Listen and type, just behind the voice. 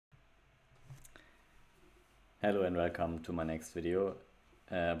Hello and welcome to my next video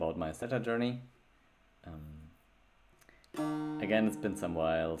about my Setar journey. Again, it's been some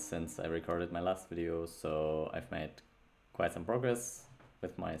while since I recorded my last video, so I've made quite some progress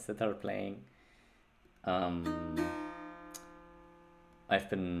with my Setar playing. I've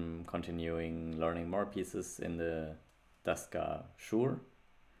been continuing learning more pieces in the Daska shahr,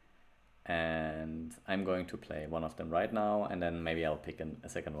 and I'm going to play one of them right now, and then maybe I'll pick a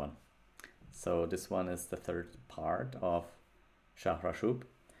second one. So this one is the third part of shahr-e,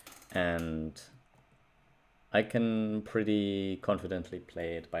 and I can pretty confidently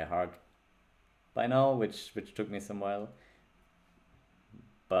play it by heart by now, which took me some while,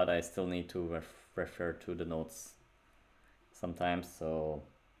 but I still need to refer to the notes sometimes, so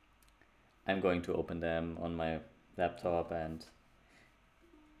I'm going to open them on my laptop, and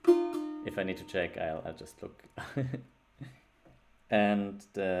if I need to check, I'll just look. And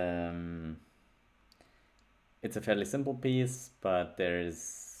it's a fairly simple piece, but there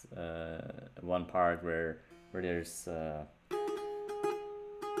is one part where there's a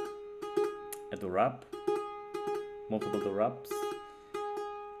durab, multiple durabs,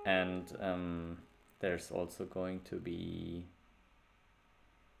 and there's also going to be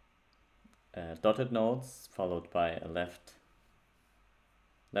dotted notes followed by a left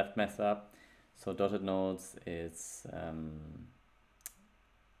method. So dotted notes is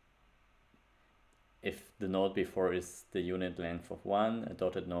if the note before is the unit length of 1, a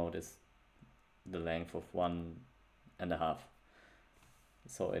dotted note is the length of 1.5.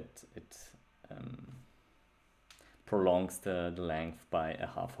 So it prolongs the length by a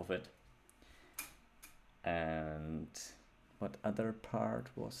half of it. And what other part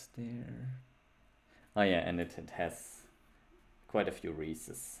was there? Oh yeah, and it has quite a few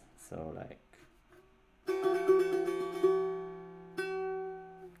reeses. So like,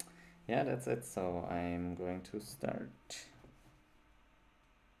 yeah, that's it. So I'm going to start.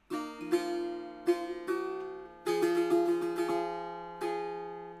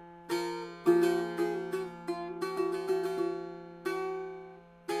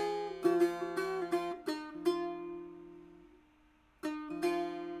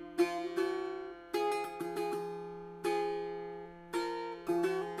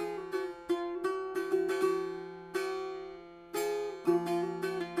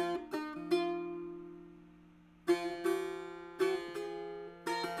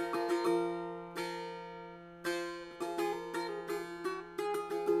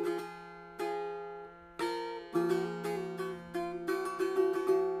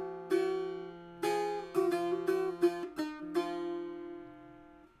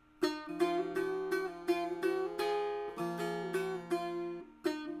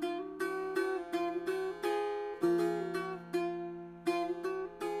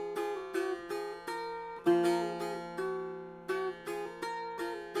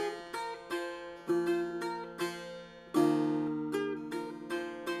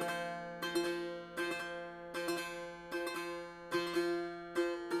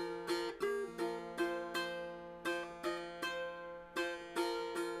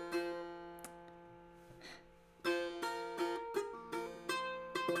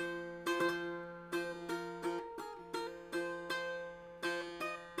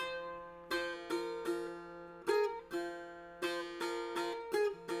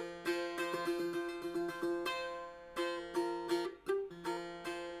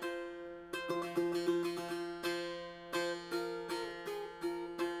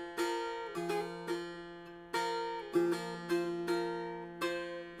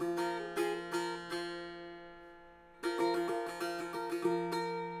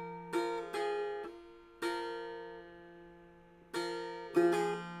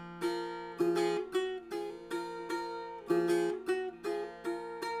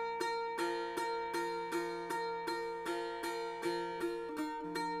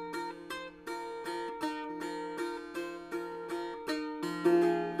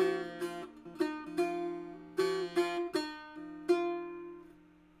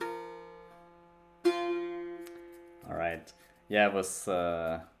 Alright, yeah, I was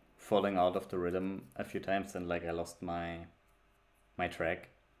falling out of the rhythm a few times, and like I lost my track,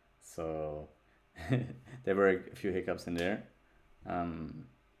 so there were a few hiccups in there.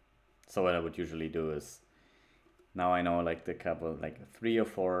 So what I would usually do is, now I know like the couple, like 3 or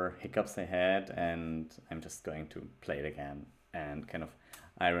 4 hiccups I had, and I'm just going to play it again and kind of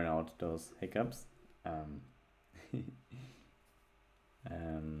iron out those hiccups.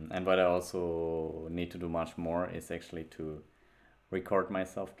 And what I also need to do much more is actually to record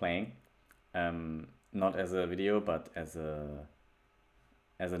myself playing, not as a video, but as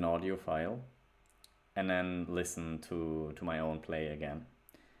an audio file, and then listen to my own play again.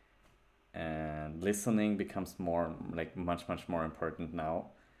 And listening becomes more like much more important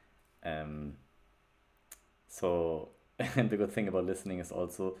now. So and the good thing about listening is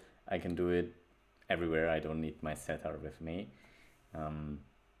also I can do it everywhere. I don't need my setar with me.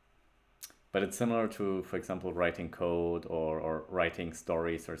 But it's similar to, for example, writing code or writing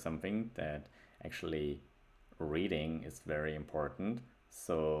stories or something, that actually reading is very important.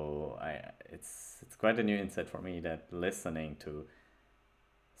 So it's quite a new insight for me that listening to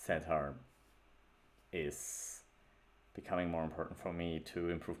setar is becoming more important for me to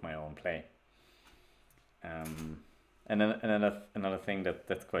improve my own play. And then another thing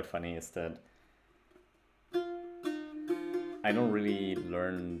that's quite funny is that I don't really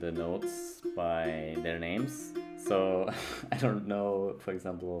learn the notes by their names. So I don't know, for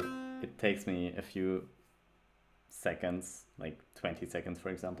example, it takes me a few seconds, like 20 seconds, for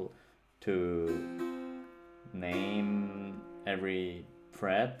example, to name every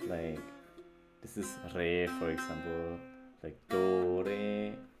fret. Like this is re, for example, like do,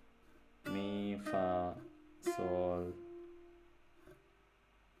 re, mi, fa, sol,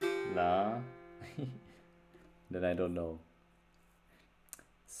 la. Then I don't know.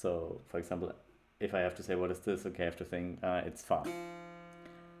 So, for example, if I have to say what is this, okay, I have to think it's fa.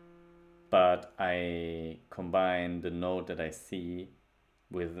 But I combine the note that I see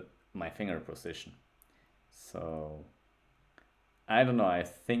with my finger position. So I don't know, I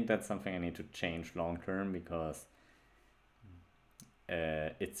think that's something I need to change long term, because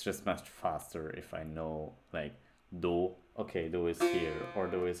it's just much faster if I know, like, do, okay, do is here, or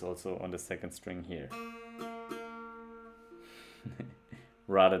do is also on the second string here.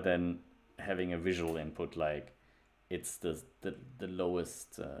 Rather than having a visual input, like it's the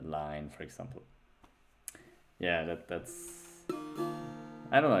lowest line, for example. Yeah, that's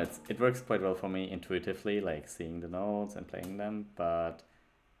I don't know, it works quite well for me intuitively, like seeing the notes and playing them, but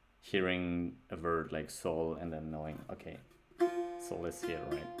hearing a word like sol and then knowing, okay, sol is here,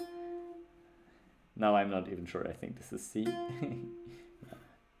 right? Now I'm not even sure, I think this is C.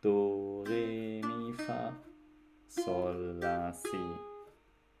 Do, re, mi, fa, sol, la, si.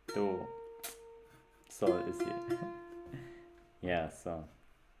 Do, sol is here. Yeah, so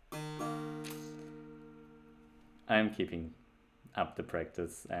I'm keeping up the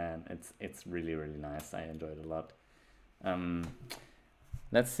practice, and it's really nice. I enjoy it a lot.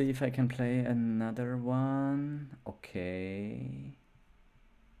 Let's see if I can play another one. Okay.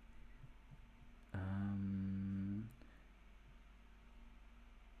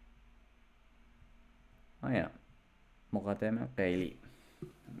 Oh yeah, moqademe-ye greili.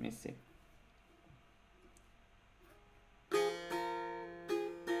 Let me see.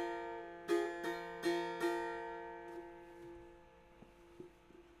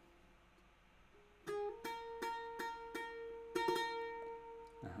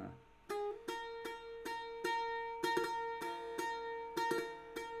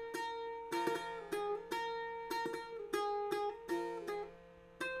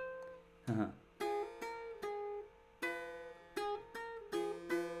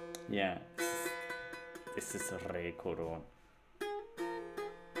 Yeah, this is re coron.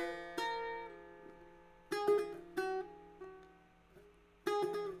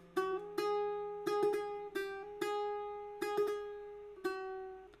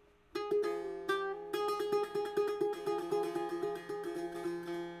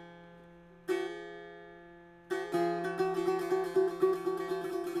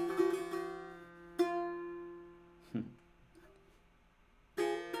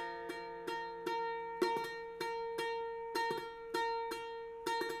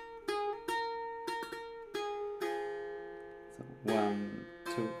 One,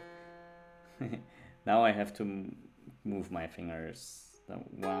 two. Now I have to move my fingers. So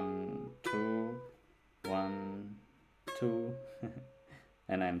 1, 2, 1, 2,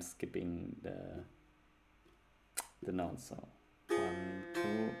 and I'm skipping the notes. So 1, 2,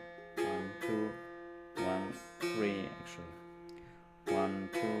 1, 2, 1, 3. Actually, 1,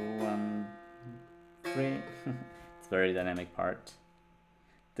 2, 1, 3. It's a very dynamic part.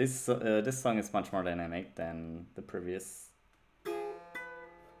 This song is much more dynamic than the previous.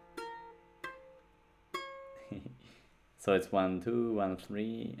 So it's 1, 2, 1,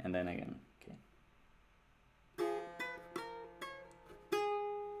 3, and then again. Okay.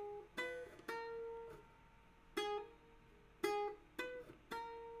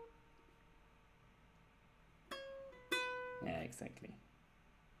 Yeah, exactly.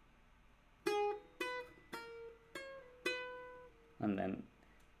 And then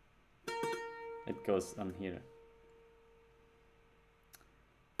it goes on here.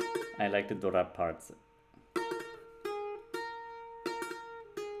 I like the dora parts.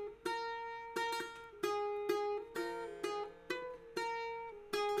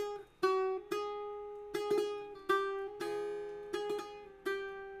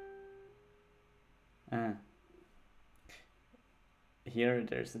 Here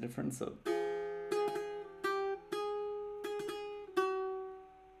there's a difference. So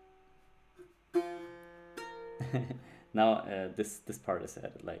now this part is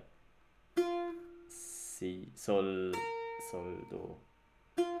added, like si, sol, sol, do.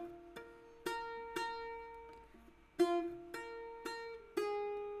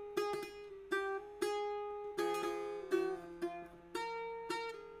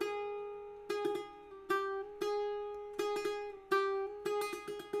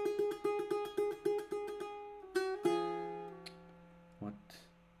 What?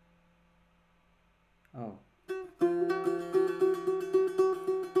 Oh.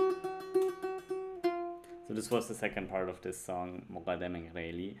 So this was the second part of this song, moqademe-ye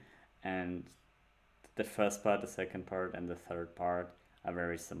greili, and the first part, the second part, and the third part are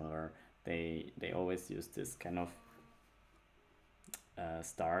very similar. They always use this kind of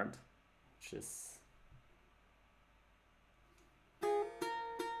start, which is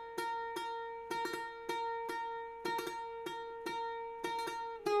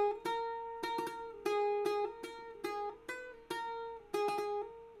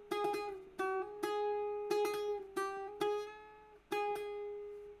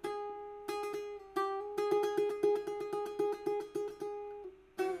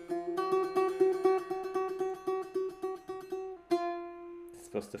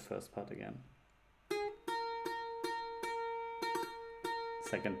was the first part again.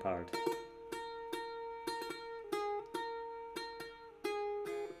 Second part.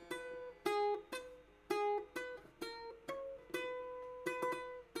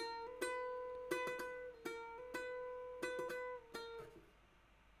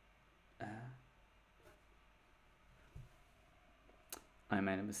 I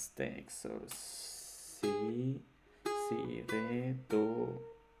made a mistake, so si, re, do,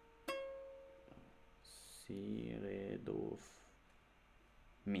 si, re, do,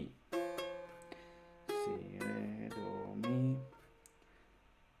 mi, si, re, do, mi,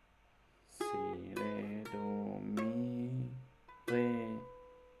 si, re, do, mi, re,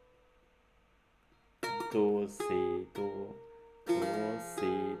 do, si, do,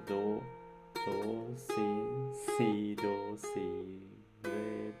 si, do, si, do, si,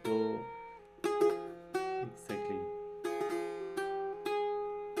 re, do. Exactly.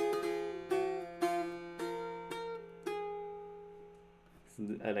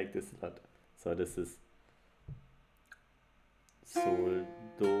 I like this a lot. So this is sol,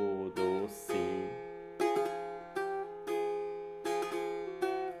 do, si.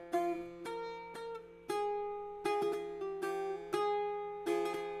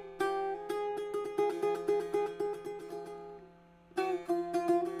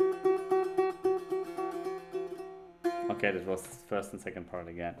 Okay, that was the first and second part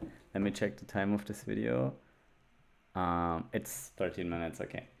again. Let me check the time of this video. It's 13 minutes,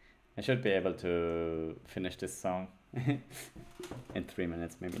 okay. I should be able to finish this song in 3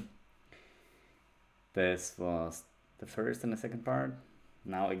 minutes maybe. This was the first and the second part.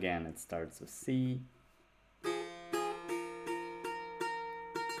 Now again it starts with C.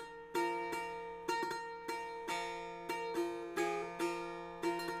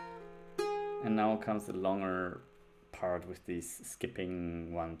 And now comes the longer part with these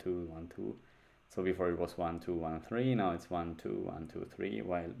skipping 1, 2, 1, 2. So before it was 1, 2, 1, 3. Now it's 1, 2, 1, 2, 3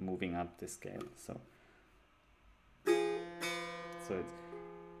 while moving up the scale. So it's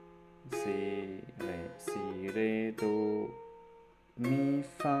si, re, do, mi,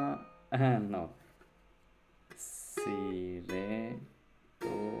 fa. No. Si, re,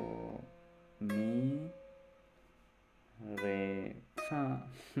 do, mi, re, fa.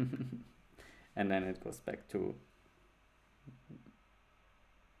 And then it goes back to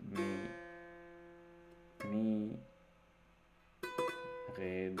mi,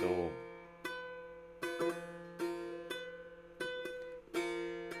 re, do.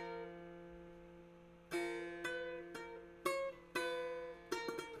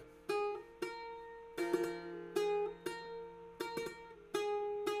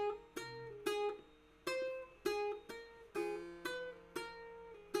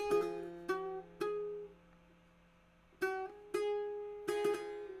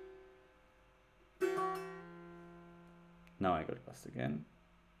 Now I got lost again.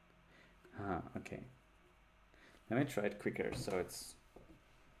 Okay. Let me try it quicker. So it's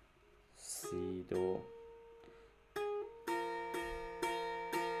si, do,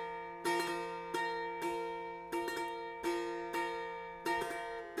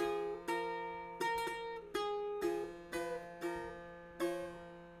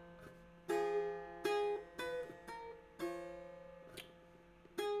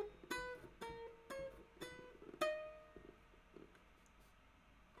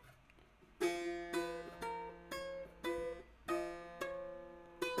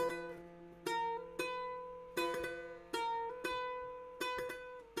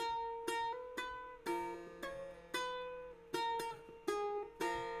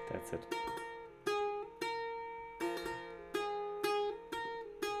 That's it.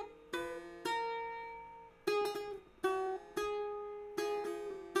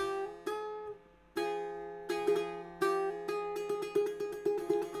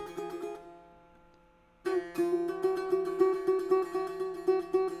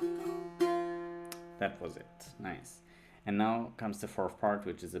 That was it. Nice. And now comes the fourth part,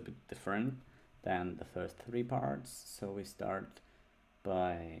 which is a bit different than the first three parts. So we start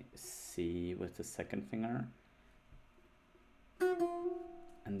by C with the second finger.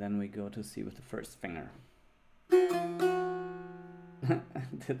 And then we go to C with the first finger.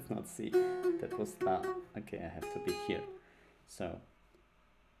 That's not C. That was La. Okay, I have to be here. So.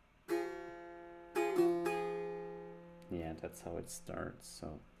 Yeah, that's how it starts.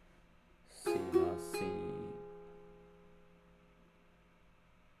 So. C, La, C.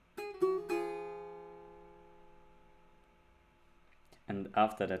 And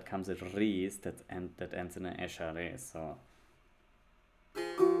after that comes a Ries that ends in an shahr-e. So.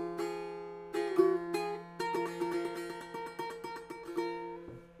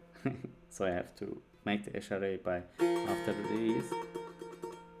 So I have to make the shahr-e by after the Ries.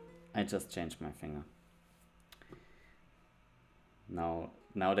 I just changed my finger.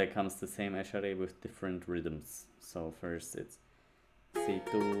 Now there comes the same shahr-e with different rhythms. So first it's Si,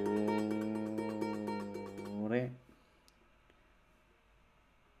 Do, Re,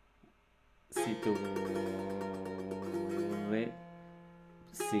 Si, Do, Re,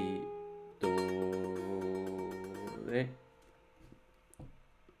 Si, Do, Re.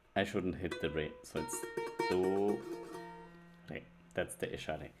 I shouldn't hit the Re, so it's Do, Re. That's the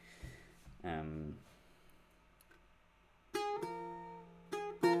shahr-e.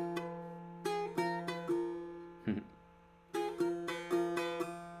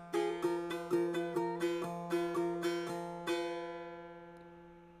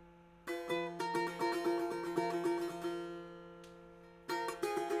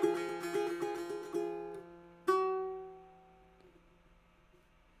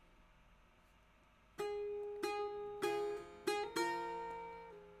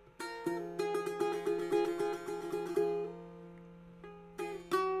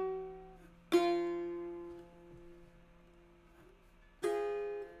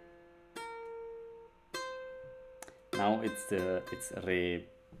 Now it's Re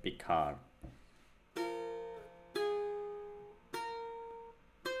Bikar.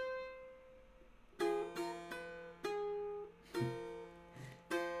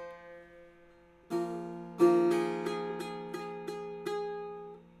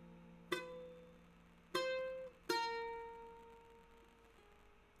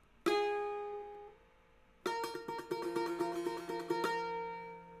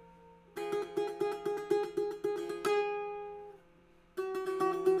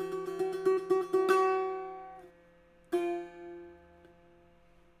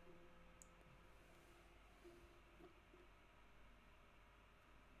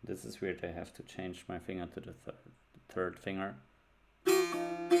 This is weird, I have to change my finger to the third finger.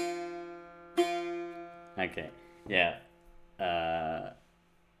 Okay, yeah.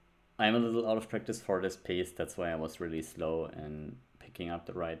 I'm a little out of practice for this piece, that's why I was really slow in picking up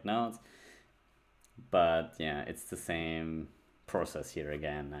the right notes. But yeah, it's the same process here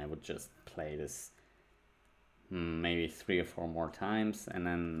again. I would just play this maybe 3 or 4 more times, and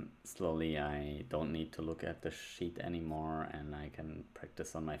then slowly I don't need to look at the sheet anymore, and I can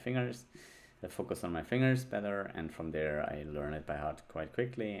practice on my fingers, focus on my fingers better, and from there I learn it by heart quite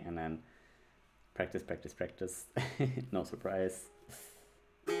quickly, and then practice, practice, practice. No surprise.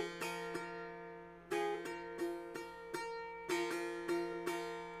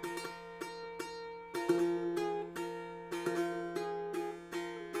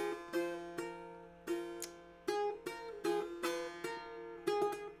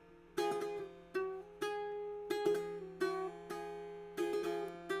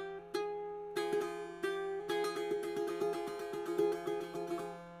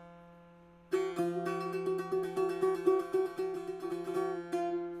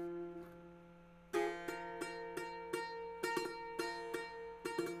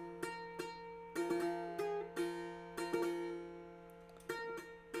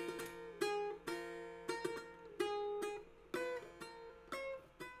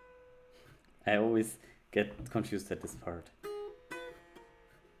 I always get confused at this part.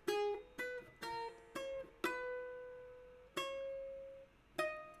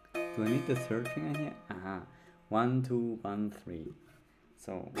 Do I need the third finger here? Aha. 1, 2, 1, 3.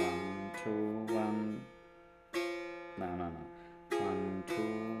 So 1, 2, 1. No. 1, 2,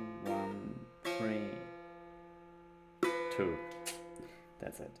 1, 3. 2.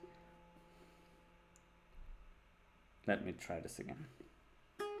 That's it. let me try this again.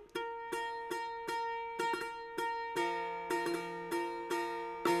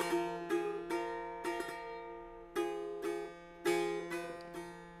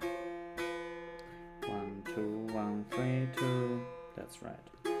 One, two, 1, 3, 2. That's right.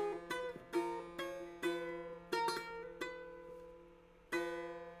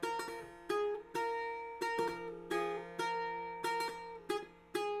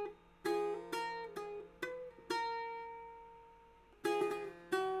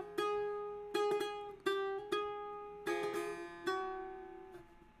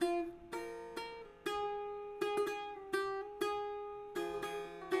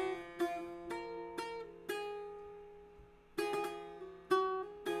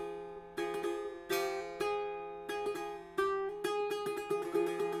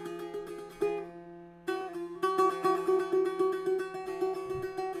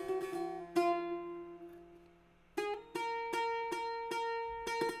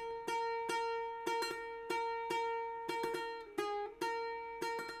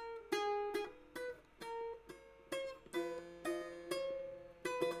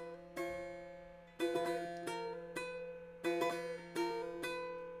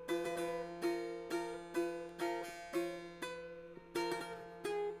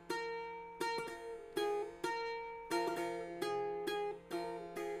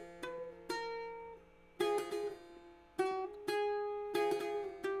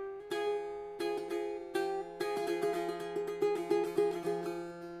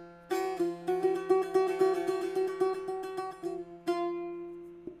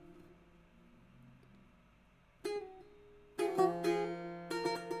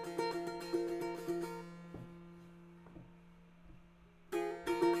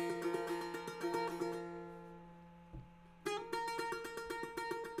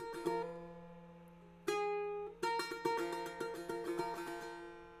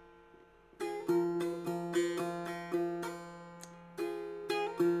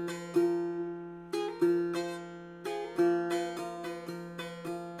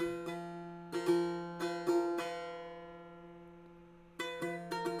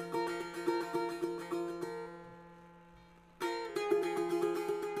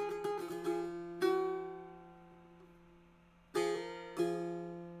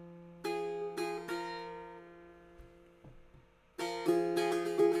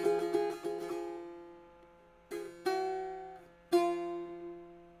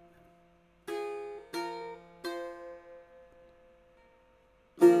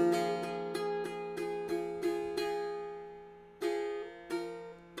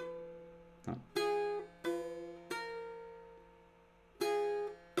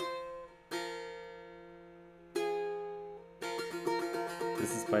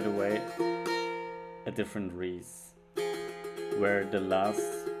 This is, by the way, a different reese, where the last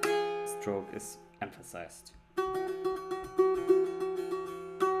stroke is emphasized.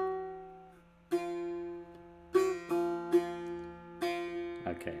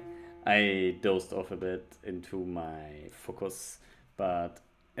 Okay, I dozed off a bit into my focus, but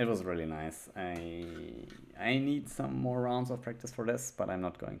it was really nice. I need some more rounds of practice for this, but I'm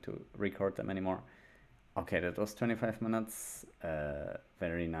not going to record them anymore. Okay, that was 25 minutes.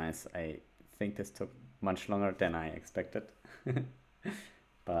 Very nice. I think this took much longer than I expected,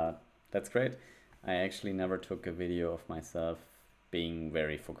 but that's great. I actually never took a video of myself being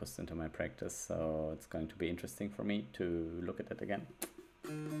very focused into my practice, so it's going to be interesting for me to look at it again.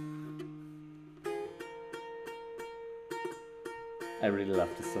 I really love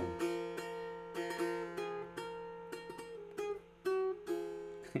this song.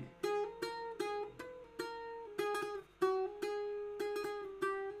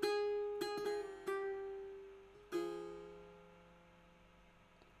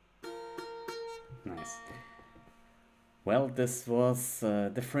 Nice. Well, this was a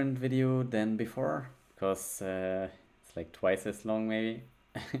different video than before, because it's like twice as long maybe.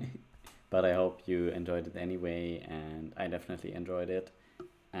 But I hope you enjoyed it anyway, and I definitely enjoyed it.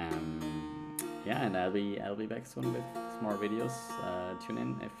 Yeah, and I'll be back soon with more videos. Tune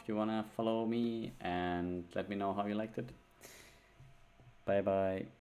in if you wanna follow me and let me know how you liked it. Bye bye.